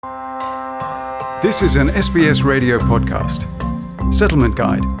This is an SBS radio podcast. Settlement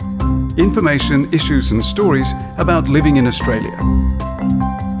Guide. Information, issues and stories about living in Australia.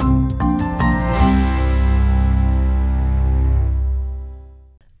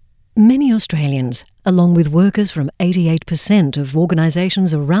 Many Australians, along with workers from 88% of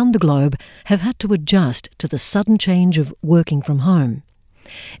organisations around the globe, have had to adjust to the sudden change of working from home.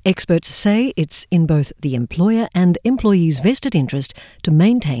 Experts say it's in both the employer and employees' vested interest to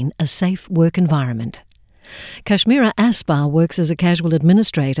maintain a safe work environment. Kashmira Asbar works as a casual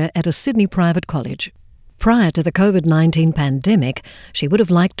administrator at a Sydney private college. Prior to the COVID-19 pandemic, she would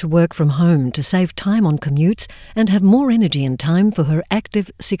have liked to work from home to save time on commutes and have more energy and time for her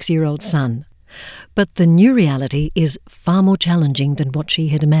active 6-year-old son. But the new reality is far more challenging than what she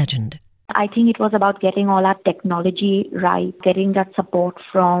had imagined. I think it was about getting all our technology right, getting that support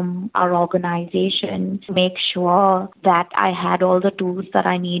from our organization to make sure that I had all the tools that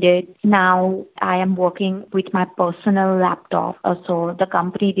I needed. Now I am working with my personal laptop, so the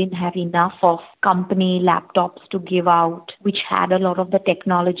company didn't have enough of company laptops to give out, which had a lot of the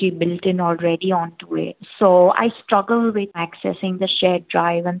technology built in already onto it. So I struggle with accessing the shared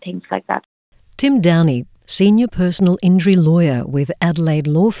drive and things like that. Tim Downey, senior personal injury lawyer with Adelaide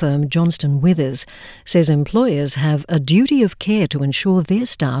law firm Johnston Withers, says employers have a duty of care to ensure their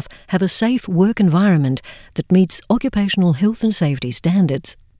staff have a safe work environment that meets occupational health and safety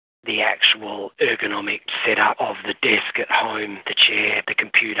standards. The actual ergonomic setup of the desk at home, the chair, the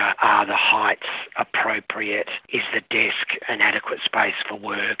computer, are the heights appropriate? Is the desk an adequate space for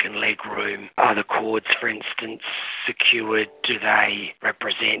work and leg room? Are the cords, for instance, secured? Do they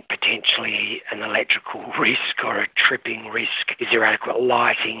represent potentially an electrical risk or a tripping risk? Is there adequate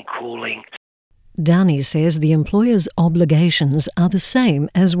lighting, cooling? Downey says the employer's obligations are the same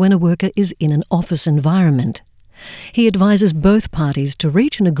as when a worker is in an office environment. He advises both parties to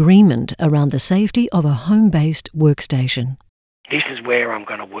reach an agreement around the safety of a home-based workstation. This is where I'm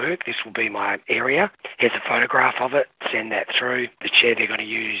going to work. This will be my area. Here's a photograph of it. Send that through. The chair they're going to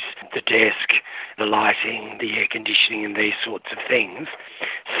use, the desk, the lighting, the air conditioning and these sorts of things,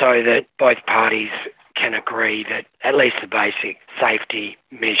 so that both parties can agree that at least the basic safety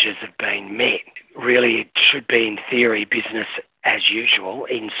measures have been met. Really, it should be, in theory, business as usual,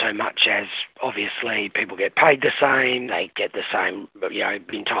 in so much as obviously people get paid the same, they get the same,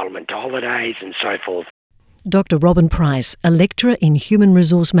 entitlement to holidays and so forth. Dr. Robin Price, a lecturer in Human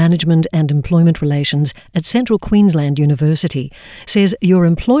Resource Management and Employment Relations at Central Queensland University, says your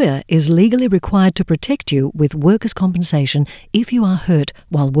employer is legally required to protect you with workers' compensation if you are hurt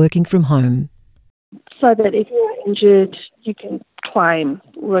while working from home. So that if you're injured, you can claim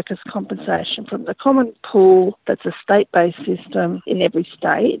workers' compensation from the common pool. That's a state-based system in every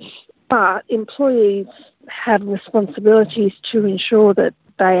state. But employees have responsibilities to ensure that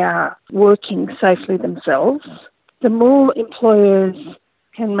they are working safely themselves. The more employers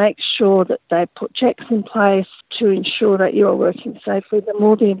can make sure that they put checks in place to ensure that you are working safely, the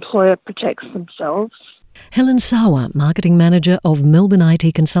more the employer protects themselves. Helen Sawa, marketing manager of Melbourne IT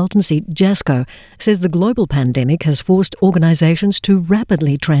consultancy Jasco, says the global pandemic has forced organisations to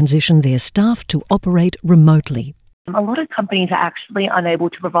rapidly transition their staff to operate remotely. A lot of companies are actually unable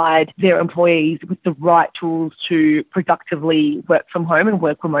to provide their employees with the right tools to productively work from home and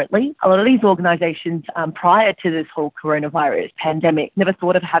work remotely. A lot of these organisations, prior to this whole coronavirus pandemic, never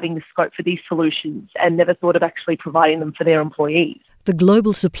thought of having the scope for these solutions and never thought of actually providing them for their employees. The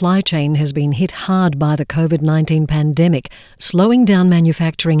global supply chain has been hit hard by the COVID-19 pandemic, slowing down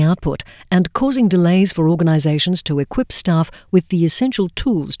manufacturing output and causing delays for organisations to equip staff with the essential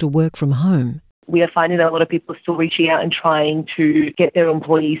tools to work from home. We are finding that a lot of people are still reaching out and trying to get their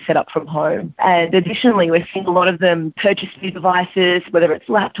employees set up from home. And additionally, we're seeing a lot of them purchase new devices, whether it's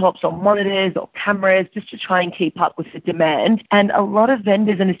laptops or monitors or cameras, just to try and keep up with the demand. And a lot of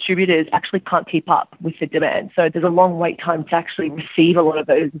vendors and distributors actually can't keep up with the demand. So there's a long wait time to actually receive a lot of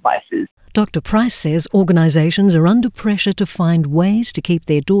those devices. Dr. Price says organisations are under pressure to find ways to keep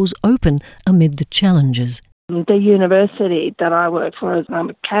their doors open amid the challenges. The university that I work for as a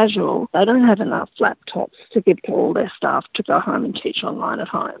casual, they don't have enough laptops to give to all their staff to go home and teach online at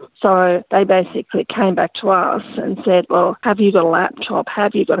home. So they basically came back to us and said, well, have you got a laptop?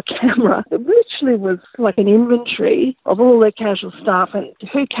 Have you got a camera? It literally was like an inventory of all their casual staff and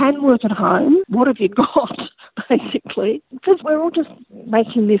who can work at home? What have you got, basically? Because we're all just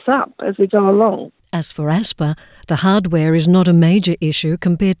making this up as we go along. As for Asper, the hardware is not a major issue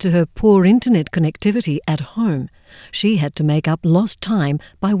compared to her poor internet connectivity at home. She had to make up lost time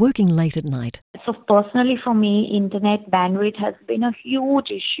by working late at night. So personally for me, internet bandwidth has been a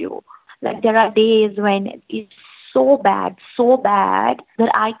huge issue. Like there are days when it's so bad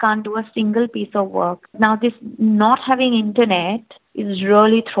that I can't do a single piece of work. Now, this not having internet is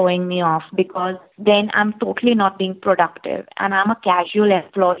really throwing me off, because then I'm totally not being productive, and I'm a casual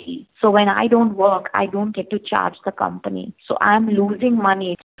employee. So when I don't work, I don't get to charge the company. So I'm losing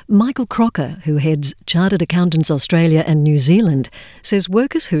money. Michael Crocker, who heads Chartered Accountants Australia and New Zealand, says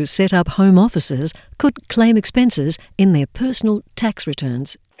workers who set up home offices could claim expenses in their personal tax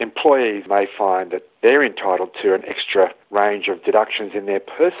returns. Employees may find that they're entitled to an extra range of deductions in their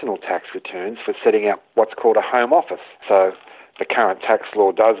personal tax returns for setting up what's called a home office. So the current tax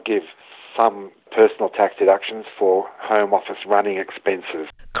law does give some personal tax deductions for home office running expenses.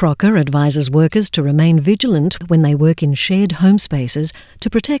 Crocker advises workers to remain vigilant when they work in shared home spaces to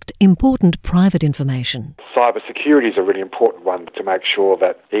protect important private information. Cyber security is a really important one, to make sure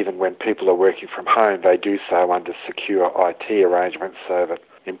that even when people are working from home, they do so under secure IT arrangements so that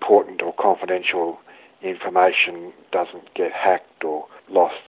important or confidential information doesn't get hacked or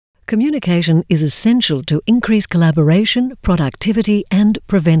lost. Communication is essential to increase collaboration, productivity and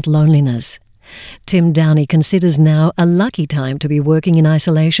prevent loneliness. Tim Downey considers now a lucky time to be working in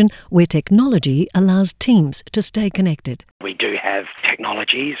isolation where technology allows teams to stay connected. We do have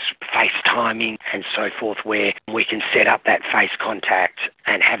technologies, FaceTiming and so forth, where we can set up that face contact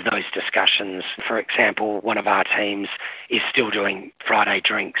and have those discussions. For example, one of our teams is still doing Friday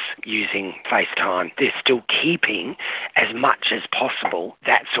drinks using FaceTime. They're still keeping as much as possible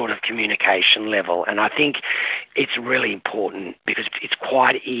that sort of communication level. And I think it's really important, because it's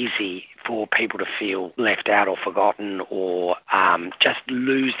quite easy for people to feel left out or forgotten or just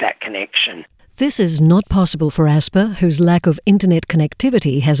lose that connection. This is not possible for Asper, whose lack of internet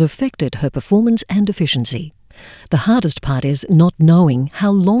connectivity has affected her performance and efficiency. The hardest part is not knowing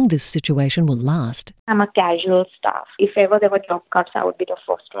how long this situation will last. I'm a casual staff. If ever there were job cuts, I would be the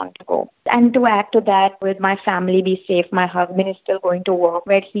first one to go. And to add to that, with my family be safe, my husband is still going to work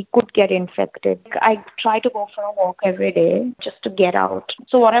where he could get infected. I try to go for a walk every day just to get out.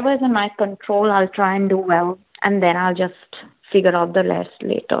 So whatever is in my control, I'll try and do well, and then I'll just figure out the rest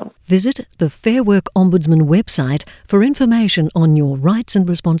later. Visit the Fair Work Ombudsman website for information on your rights and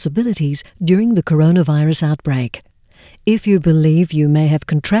responsibilities during the coronavirus outbreak. If you believe you may have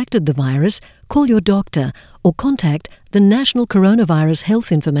contracted the virus, call your doctor or contact the National Coronavirus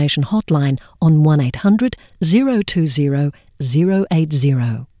Health Information Hotline on 1800 020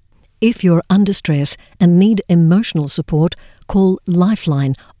 080. If you're under stress and need emotional support, call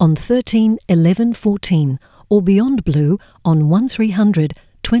Lifeline on 13 11 14 or Beyond Blue on 1300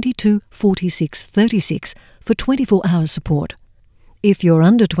 22 46 36 for 24-hour support. If you're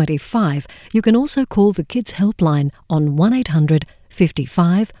under 25, you can also call the Kids Helpline on 1800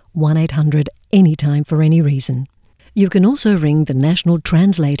 55 1800 anytime for any reason. You can also ring the National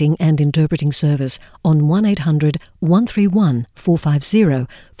Translating and Interpreting Service on 1800 131 450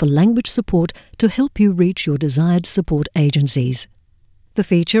 for language support to help you reach your desired support agencies. The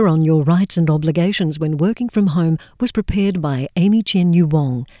feature on your rights and obligations when working from home was prepared by Amy Chen Yu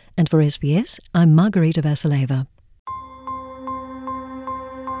Wong, and for SBS, I'm Margarita Vasileva.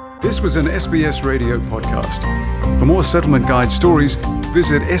 This was an SBS radio podcast. For more Settlement Guide stories,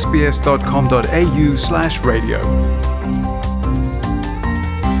 visit sbs.com.au/radio.